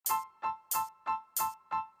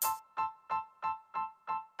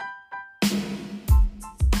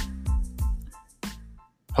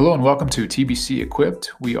Hello and welcome to TBC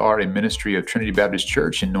Equipped. We are a ministry of Trinity Baptist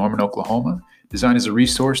Church in Norman, Oklahoma, designed as a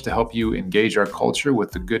resource to help you engage our culture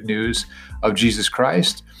with the good news of Jesus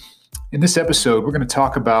Christ. In this episode, we're going to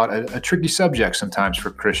talk about a tricky subject sometimes for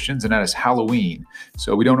Christians, and that is Halloween.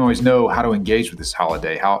 So we don't always know how to engage with this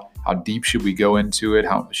holiday. How deep should we go into it?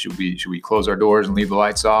 How should we close our doors and leave the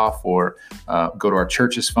lights off, or go to our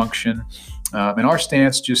church's function? And our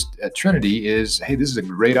stance just at Trinity is, hey, this is a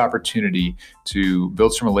great opportunity to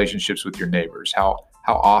build some relationships with your neighbors. How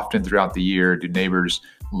often throughout the year do neighbors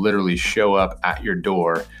literally show up at your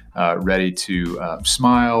door ready to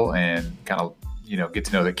smile and kind of get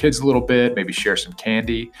to know the kids a little bit, maybe share some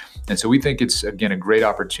candy. And so we think it's, again, a great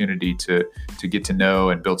opportunity to get to know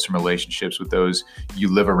and build some relationships with those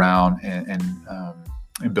you live around and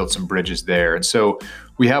build some bridges there. And so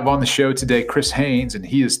we have on the show today Chris Haynes, and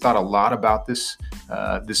he has thought a lot about this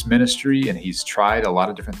ministry, and he's tried a lot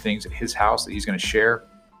of different things at his house that he's going to share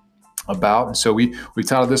about. And so we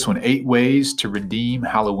titled this one, 8 Ways to Redeem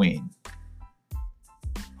Halloween.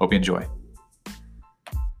 Hope you enjoy.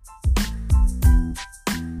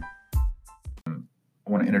 I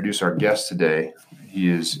want to introduce our guest today. He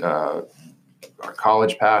is our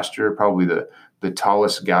college pastor, probably the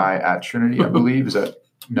tallest guy at Trinity, I believe. Is that?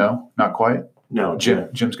 No, not quite. No,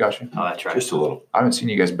 Jim's got you. Oh, that's right. Just a little. I haven't seen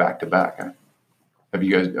you guys back to back. Have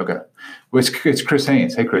you guys? Okay. Well, it's Chris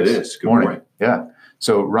Haynes. Hey, Chris. It is. Good morning. Yeah.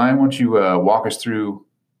 So, Ryan, why don't you walk us through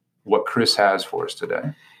what Chris has for us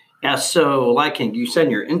today? Yeah. So, like you said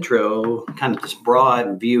in your intro, kind of this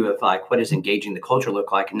broad view of like what does engaging the culture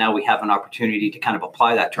look like, and now we have an opportunity to kind of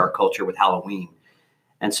apply that to our culture with Halloween.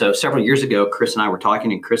 And so, several years ago, Chris and I were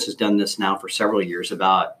talking, and Chris has done this now for several years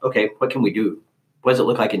about, okay, what can we do? What does it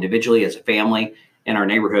look like individually as a family in our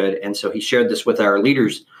neighborhood? And so he shared this with our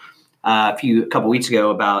leaders a couple weeks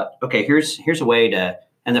ago about, okay, here's a way to,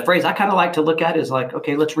 and the phrase I kind of like to look at is like,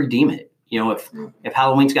 okay, let's redeem it. If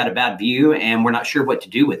Halloween's got a bad view and we're not sure what to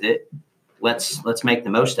do with it, let's make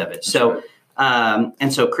the most of it. So,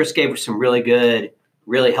 and so Chris gave us some really good,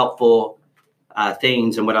 really helpful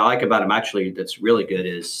things. And what I like about him actually that's really good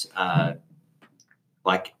is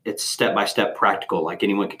like it's step-by-step practical. Like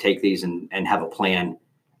anyone could take these and have a plan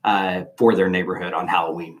for their neighborhood on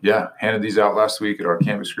Halloween. Yeah, handed these out last week at our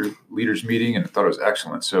campus group leaders meeting, and I thought it was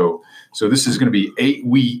excellent. So this is going to be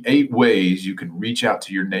 8 ways you can reach out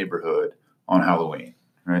to your neighborhood on Halloween.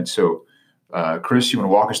 All right. So, Chris, you want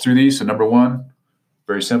to walk us through these? So, number 1,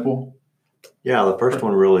 very simple. Yeah, the first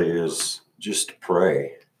one really is just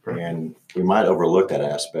pray. And we might overlook that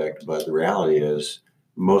aspect, but the reality is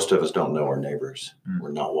most of us don't know our neighbors.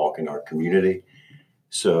 We're not walking our community.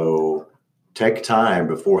 So take time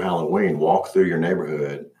before Halloween, walk through your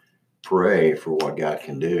neighborhood, pray for what God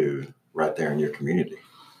can do right there in your community.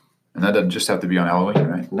 And that doesn't just have to be on Halloween,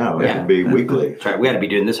 right? No, it can be weekly. That's right. We got to be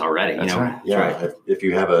doing this already. That's right. Yeah. Right. If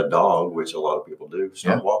you have a dog, which a lot of people do,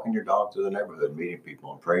 start walking your dog through the neighborhood, meeting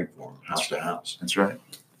people and praying for them house to house. That's right.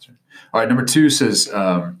 All right. Number 2 says,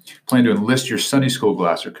 plan to enlist your Sunday school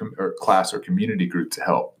class or community group to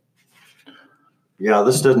help. Yeah,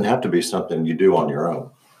 this doesn't have to be something you do on your own.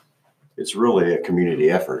 It's really a community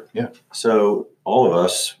effort. Yeah. So all of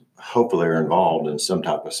us hopefully are involved in some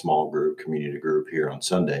type of small group, community group here on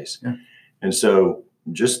Sundays. Yeah. And so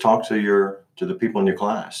just talk to the people in your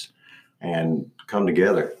class and come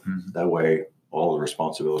together. Mm-hmm. That way all the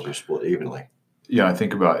responsibilities are split evenly. Yeah, I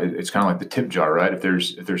think about it. It's kind of like the tip jar, right? If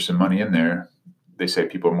there's some money in there, they say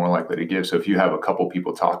people are more likely to give. So if you have a couple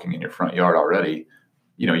people talking in your front yard already,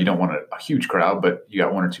 you don't want a huge crowd, but you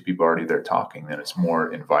got 1 or 2 people already there talking, then it's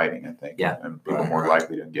more inviting, I think. Yeah. And people are more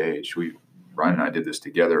likely to engage. Ryan and I did this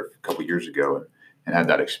together a couple of years ago and had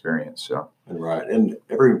that experience. So right. And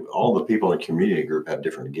all the people in the community group have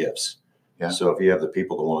different gifts. Yeah. So if you have the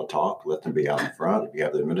people that want to talk, let them be out in front. If you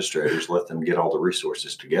have the administrators, let them get all the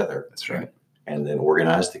resources together. That's right. And then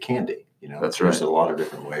organize the candy. That's right. There's a lot of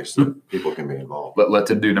different ways that people can be involved. But let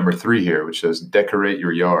them do number 3 here, which says decorate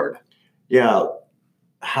your yard. Yeah.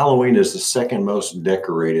 Halloween is the second most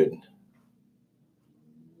decorated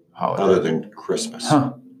holiday other than Christmas.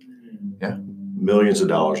 Huh. Yeah. Millions of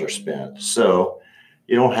dollars are spent. So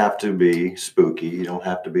you don't have to be spooky. You don't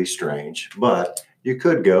have to be strange, but you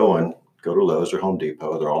could go to Lowe's or Home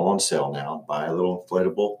Depot. They're all on sale now. Buy a little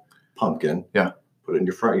inflatable pumpkin. Yeah. Put it in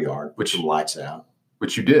your front yard. Put some lights out.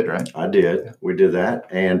 Which you did, right? I did. Yeah. We did that.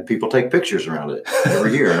 And people take pictures around it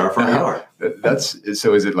every year in our front yard.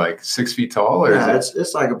 So is it like 6 feet tall? Or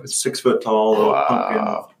it's like a 6 foot tall little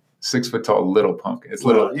pumpkin. 6 foot tall little pumpkin. It's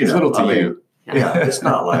little. It's little to you. Yeah. It's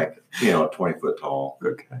not like, a 20-foot tall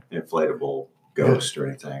inflatable ghost or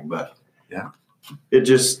anything. But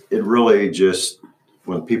it really just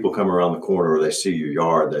when people come around the corner or they see your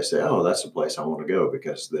yard, they say, oh, that's the place I want to go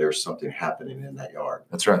because there's something happening in that yard.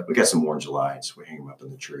 That's right. We got some orange lights. We hang them up in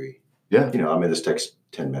the tree. Yeah. This takes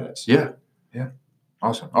 10 minutes. Yeah. Yeah.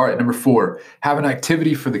 Awesome. All right. Number 4, have an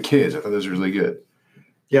activity for the kids. I thought those were really good.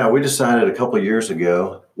 Yeah. We decided a couple of years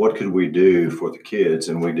ago, what could we do for the kids?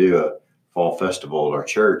 And we do a fall festival at our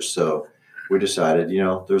church. So we decided,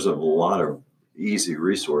 there's a lot of easy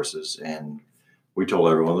resources, and we told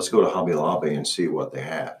everyone, let's go to Hobby Lobby and see what they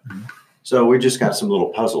have. Mm-hmm. So we just got some little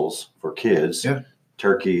puzzles for kids,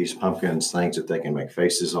 turkeys, pumpkins, things that they can make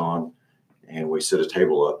faces on. And we set a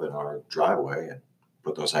table up in our driveway and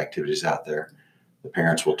put those activities out there. The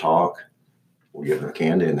parents will talk. We'll give them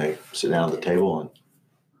candy, and they sit down at the table, and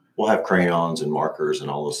we'll have crayons and markers and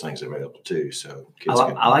all those things available too. So kids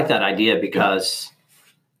I like that idea because,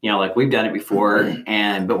 like we've done it before,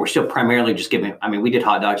 but we're still primarily just giving. I mean, we did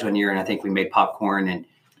hot dogs one year, and I think we made popcorn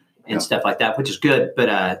and stuff like that, which is good.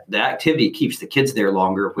 But the activity keeps the kids there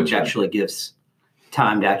longer, which actually gives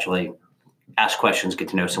time to actually ask questions, get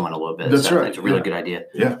to know someone a little bit. That's right. It's a really good idea.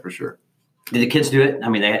 Yeah, for sure. Did the kids do it? I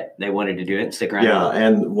mean, they wanted to do it and stick around. Yeah,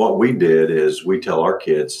 and what we did is we tell our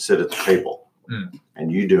kids, sit at the table,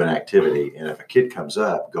 and you do an activity. And if a kid comes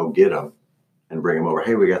up, go get them and bring them over.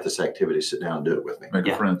 Hey, we got this activity. Sit down and do it with me. Make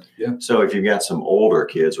a friend. Yeah. So if you've got some older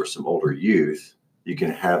kids or some older youth, you can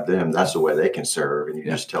have them. That's the way they can serve. And you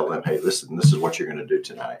just tell them, hey, listen, this is what you're going to do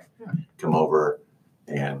tonight. Yeah. Come over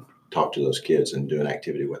and talk to those kids and do an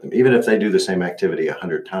activity with them. Even if they do the same activity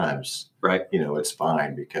 100 times, right? It's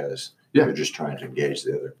fine because you're just trying to engage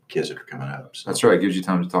the other kids that are coming up. So. That's right. It gives you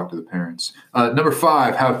time to talk to the parents. Number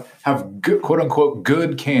 5, have good, quote unquote,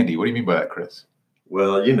 good candy. What do you mean by that, Chris?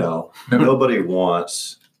 Well, nobody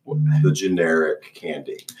wants the generic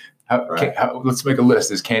candy. Let's make a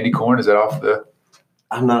list. Is candy corn? Is that off the?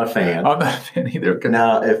 I'm not a fan. I'm not a fan either. Okay.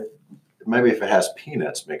 Now, if it has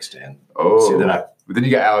peanuts mixed in. Oh, see, then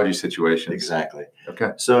you got allergy situations. Exactly.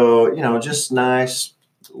 Okay. So, just nice,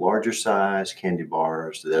 larger size candy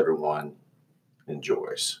bars that everyone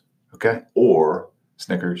enjoys. Okay. Or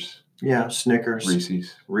Snickers. Yeah, Snickers.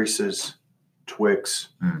 Reese's. Twix.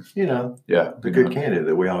 Yeah. The good candy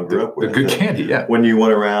that we all grew up with. The good candy, yeah. When you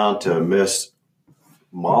went around to Miss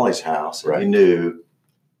Molly's house, and you knew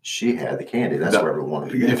she had the candy. That's where everyone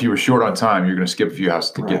wanted to go. If you were short on time, you're going to skip a few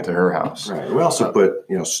houses to get to her house. Right. We also put,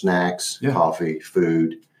 snacks, coffee,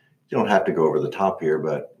 food. You don't have to go over the top here,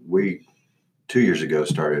 but we 2 years ago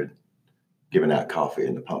started giving out coffee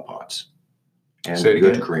in the pump pots. And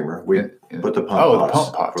good creamer. We put the pump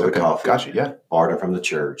pots for the coffee. Gotcha, yeah. Borrowed them from the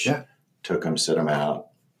church. Yeah. Took them, set them out.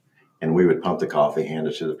 And we would pump the coffee, hand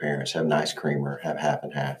it to the parents, have nice creamer, have half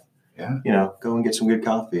and half. Yeah. Go and get some good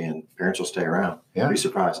coffee, and parents will stay around. Yeah. Be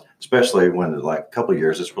surprised, especially when, like, a couple of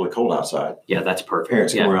years, it's really cold outside. Yeah, that's perfect.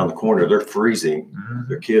 Parents come around the corner, they're freezing. Mm-hmm.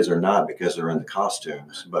 Their kids are not because they're in the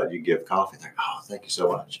costumes, but you give coffee, they're like, oh, thank you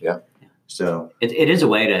so much. Yeah. So it is a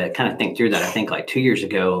way to kind of think through that. I think like 2 years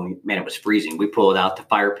ago, man, it was freezing. We pulled out the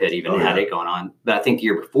fire pit, had it going on. But I think the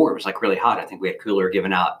year before, it was like really hot. I think we had cooler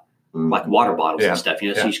giving out like water bottles and stuff. So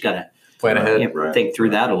you just got to plan ahead, think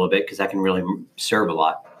through that a little bit because that can really serve a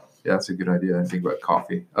lot. Yeah, that's a good idea. I didn't think about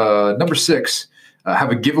coffee. Number 6,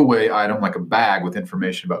 have a giveaway item like a bag with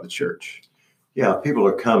information about the church. Yeah, if people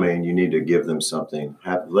are coming, you need to give them something.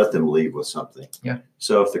 Let them leave with something. Yeah.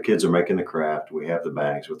 So if the kids are making the craft, we have the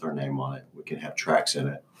bags with our name on it. We can have tracts in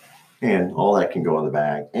it. And all that can go in the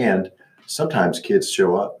bag. And sometimes kids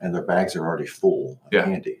show up and their bags are already full of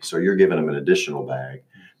candy. So you're giving them an additional bag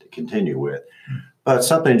to continue with. But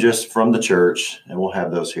something just from the church, and we'll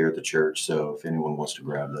have those here at the church. So if anyone wants to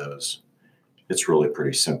grab those, it's really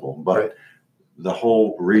pretty simple. But the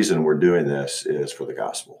whole reason we're doing this is for the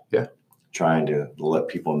gospel. Yeah. Trying to let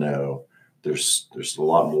people know there's a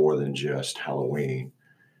lot more than just Halloween,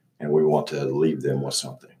 and we want to leave them with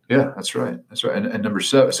something. Yeah, that's right. That's right. And number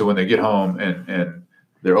 7, so when they get home and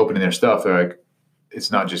they're opening their stuff, they're like, it's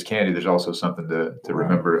not just candy. There's also something to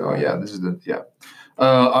remember. Oh, yeah, this is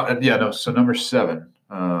So number 7,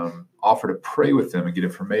 offer to pray with them and get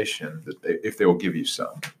information if they will give you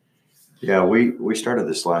some. Yeah, we started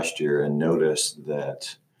this last year and noticed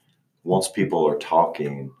that once people are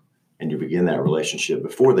talking and you begin that relationship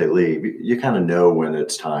before they leave, you kind of know when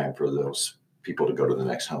it's time for those people to go to the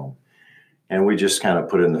next home. And we just kind of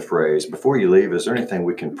put in the phrase, before you leave, is there anything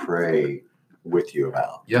we can pray with you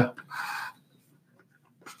about? Yeah.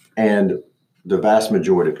 And the vast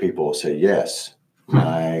majority of people say, yes,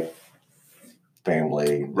 my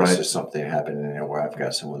family, this is something happening where I've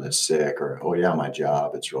got someone that's sick, or, oh yeah, my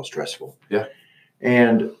job, it's real stressful. Yeah.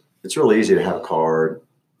 And it's really easy to have a card,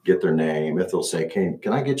 get their name. If they'll say, can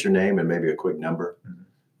I get your name and maybe a quick number? Mm-hmm.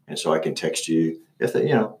 And so I can text you. If they,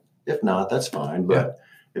 if not, that's fine. But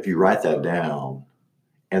if you write that down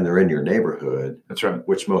and they're in your neighborhood, That's right.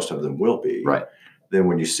 which most of them will be, Right. then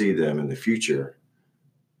when you see them in the future,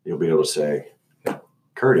 you'll be able to say,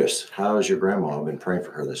 Curtis, how has your grandma been praying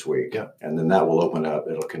for her this week? Yeah. And then that will open up.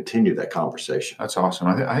 It'll continue that conversation. That's awesome.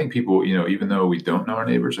 I think people, even though we don't know our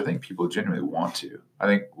neighbors, I think people genuinely want to. I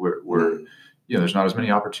think we're there's not as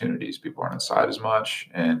many opportunities. People aren't inside as much,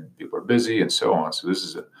 and people are busy, and so on. So this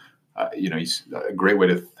is a great way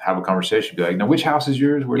to have a conversation. Be like, now, which house is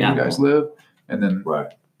yours? Where do you guys live? And then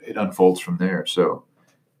it unfolds from there. So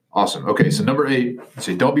awesome. Okay, so number 8,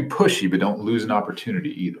 say don't be pushy, but don't lose an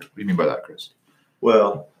opportunity either. What do you mean by that, Chris?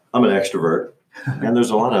 Well, I'm an extrovert, and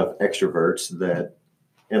there's a lot of extroverts that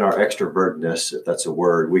in our extrovertness, if that's a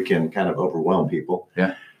word, we can kind of overwhelm people.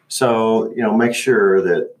 Yeah. So, make sure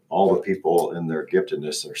that all the people in their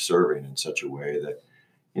giftedness are serving in such a way that,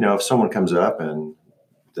 if someone comes up and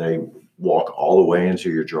they walk all the way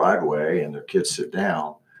into your driveway and their kids sit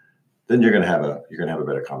down, then you're going to have a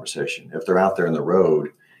better conversation. If they're out there in the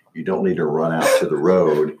road, you don't need to run out to the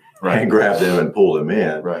road and grab them and pull them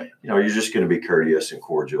in. Right. You're just going to be courteous and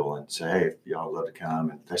cordial and say, hey, y'all love to come.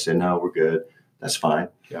 And they say, no, we're good. That's fine.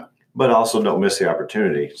 Yeah. But also don't miss the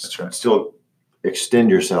opportunity. That's right. Still extend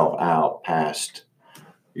yourself out past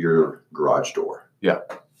your garage door. Yeah.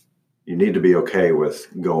 You need to be okay with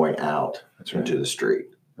going out into the street.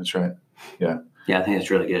 That's right. Yeah. Yeah, I think that's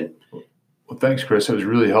really good. Well, thanks, Chris. That was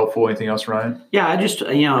really helpful. Anything else, Ryan? Yeah, I just,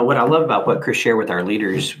 what I love about what Chris shared with our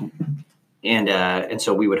leaders, and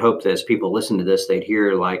so we would hope that as people listen to this, they'd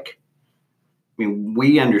hear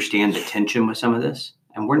we understand the tension with some of this,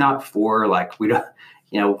 and we're not for we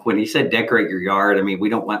don't, when he said decorate your yard, we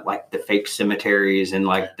don't want the fake cemeteries and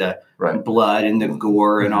the blood and the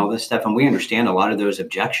gore and all this stuff. And we understand a lot of those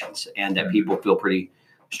objections and that people feel pretty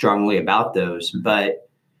strongly about those. But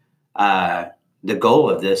the goal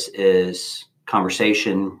of this is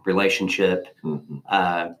conversation, relationship.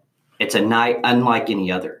 It's a night unlike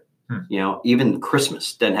any other. Even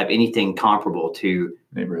Christmas doesn't have anything comparable to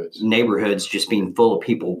neighborhoods just being full of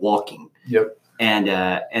people walking. Yep.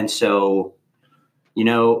 And so,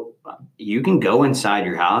 you can go inside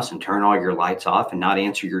your house and turn all your lights off and not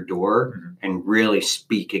answer your door and really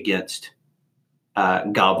speak against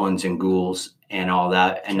goblins and ghouls and all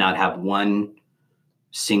that, and not have one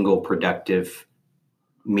single productive,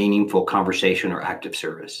 meaningful conversation or active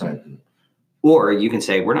service. Right. Or you can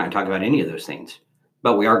say, we're not going to talk about any of those things,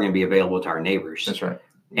 but we are going to be available to our neighbors. That's right.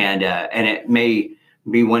 And it may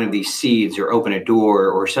be one of these seeds or open a door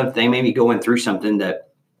or something. They may be going through something that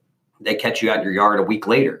they catch you out in your yard a week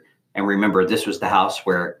later and remember this was the house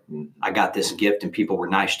where I got this gift and people were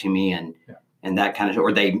nice to me and that kind of,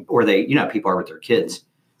 or they, people are with their kids.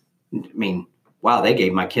 Wow, they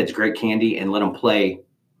gave my kids great candy and let them play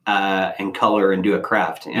and color and do a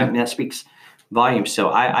craft. And that speaks volumes. So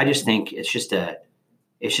I just think it's just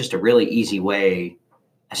a really easy way,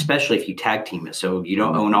 especially if you tag team it. So you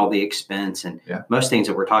don't own all the expense and most things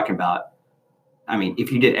that we're talking about.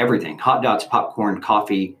 If you did everything, hot dogs, popcorn,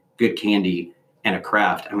 coffee, good candy, and a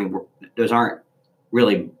craft, those aren't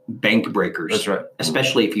really bank breakers. That's right.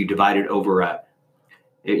 Especially if you divide it over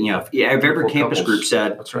if every campus group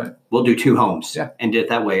said, that's right, we'll do 2 homes and did it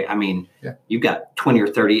that way. You've got 20 or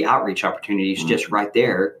 30 outreach opportunities just right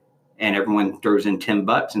there, and everyone throws in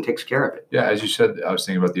 $10 and takes care of it. Yeah. As you said, I was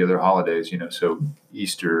thinking about the other holidays, so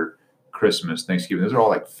Easter, Christmas, Thanksgiving, those are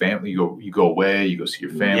all family. You go away, you go see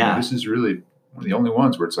your family. Yeah. This is really one of the only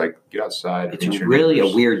ones where it's get outside. It's really a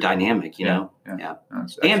weird dynamic, know? Yeah.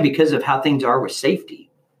 And because of how things are with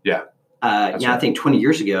safety. Yeah. I think 20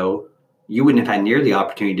 years ago, you wouldn't have had near the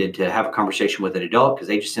opportunity to have a conversation with an adult because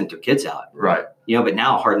they just sent their kids out. Right. But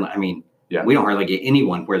now hardly, we don't hardly get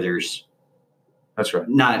anyone where there's that's right,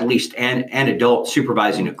 not at least an adult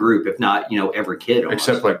supervising a group, if not, every kid. Almost.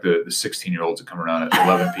 Except the 16-year-olds that come around at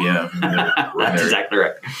 11 p.m. That's exactly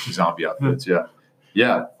right. Zombie outfits. Yeah.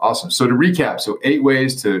 Yeah. Awesome. So to recap, 8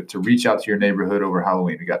 ways to reach out to your neighborhood over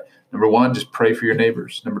Halloween. We got number 1, just pray for your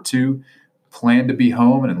neighbors. Number 2, plan to be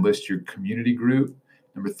home and enlist your community group.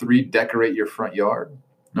 Number 3, decorate your front yard.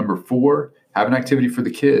 Number 4, have an activity for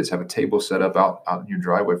the kids. Have a table set up out in your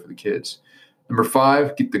driveway for the kids. Number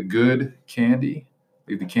 5, get the good candy.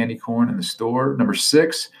 Leave the candy corn in the store. Number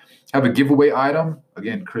 6, have a giveaway item.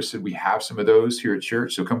 Again, Chris said we have some of those here at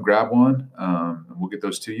church, so come grab one. And we'll get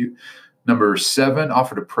those to you. Number 7,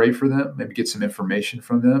 offer to pray for them. Maybe get some information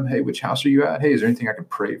from them. Hey, which house are you at? Hey, is there anything I can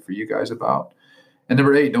pray for you guys about? And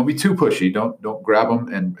number 8, don't be too pushy. Don't grab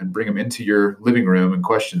them and bring them into your living room and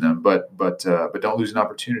question them. But don't lose an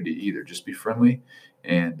opportunity either. Just be friendly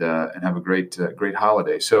and have a great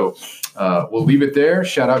holiday. So we'll leave it there.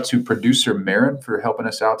 Shout out to producer Marin for helping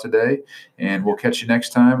us out today, and we'll catch you next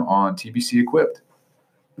time on TBC Equipped.